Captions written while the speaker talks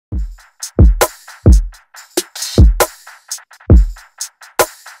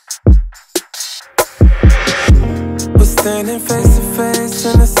standing face to face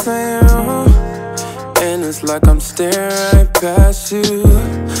in the same room, and it's like I'm staring right past you.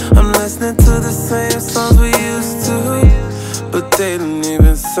 I'm listening to the same songs we used to, but they don't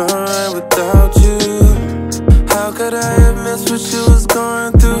even sound right without you. How could I have missed what you was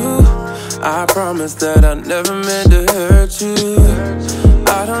going through? I promise that I never meant to hurt you.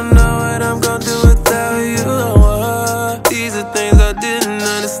 I don't know what I'm gonna do without you. These are things I didn't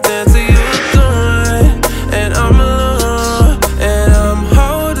understand till you were gone, and I'm alone, and I'm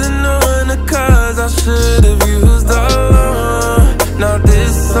holding on to cause I should've used all along. Now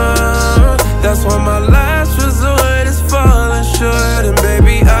this song, that's why my last resort is falling short, and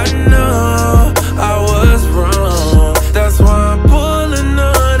baby I know I was wrong. That's why I'm pulling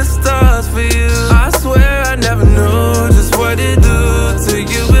on the stars for you. I swear I never knew just what it do till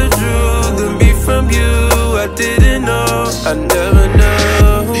you withdrew. Then be from you, I didn't know, I never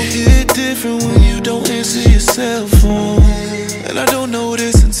know. You hit different when you don't answer your cell phone, and I don't know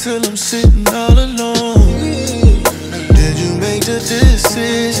this until I'm sitting all alone. Did you make the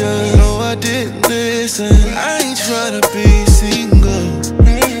decision? No, I didn't listen. I ain't trying to be single.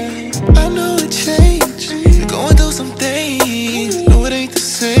 I know it changed. You're going through some things. No, it ain't the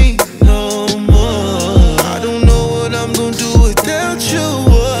same no more. I don't know what I'm gonna do without you.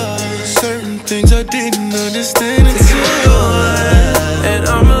 Certain things I didn't understand until you're gone, and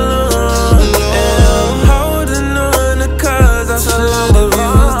I'm alone, and I'm holding on to cause I should've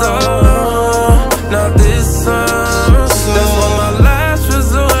used all along. Now this song, that's why my last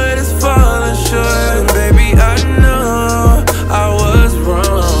resort is falling short, and baby I know I was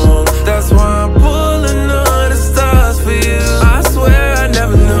wrong. That's why I'm pulling on the stars for you. I swear I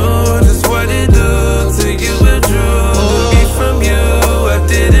never knew just what it do till you withdrew. Be from you, I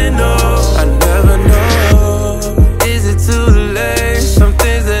didn't know, I never know. Is it too late? Some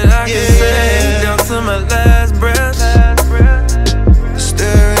things that I can say down to my last breath. Is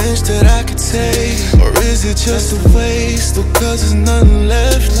there an inch that I could take, or is it just a waste? Oh, cause there's nothing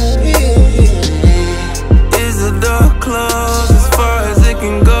left. Is the door closed as far as it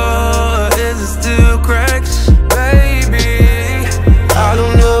can go, or is it still cracked? Baby, I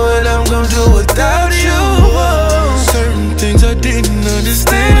don't know what I'm gonna do without you. Certain things I didn't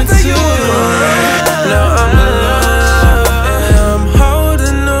understand until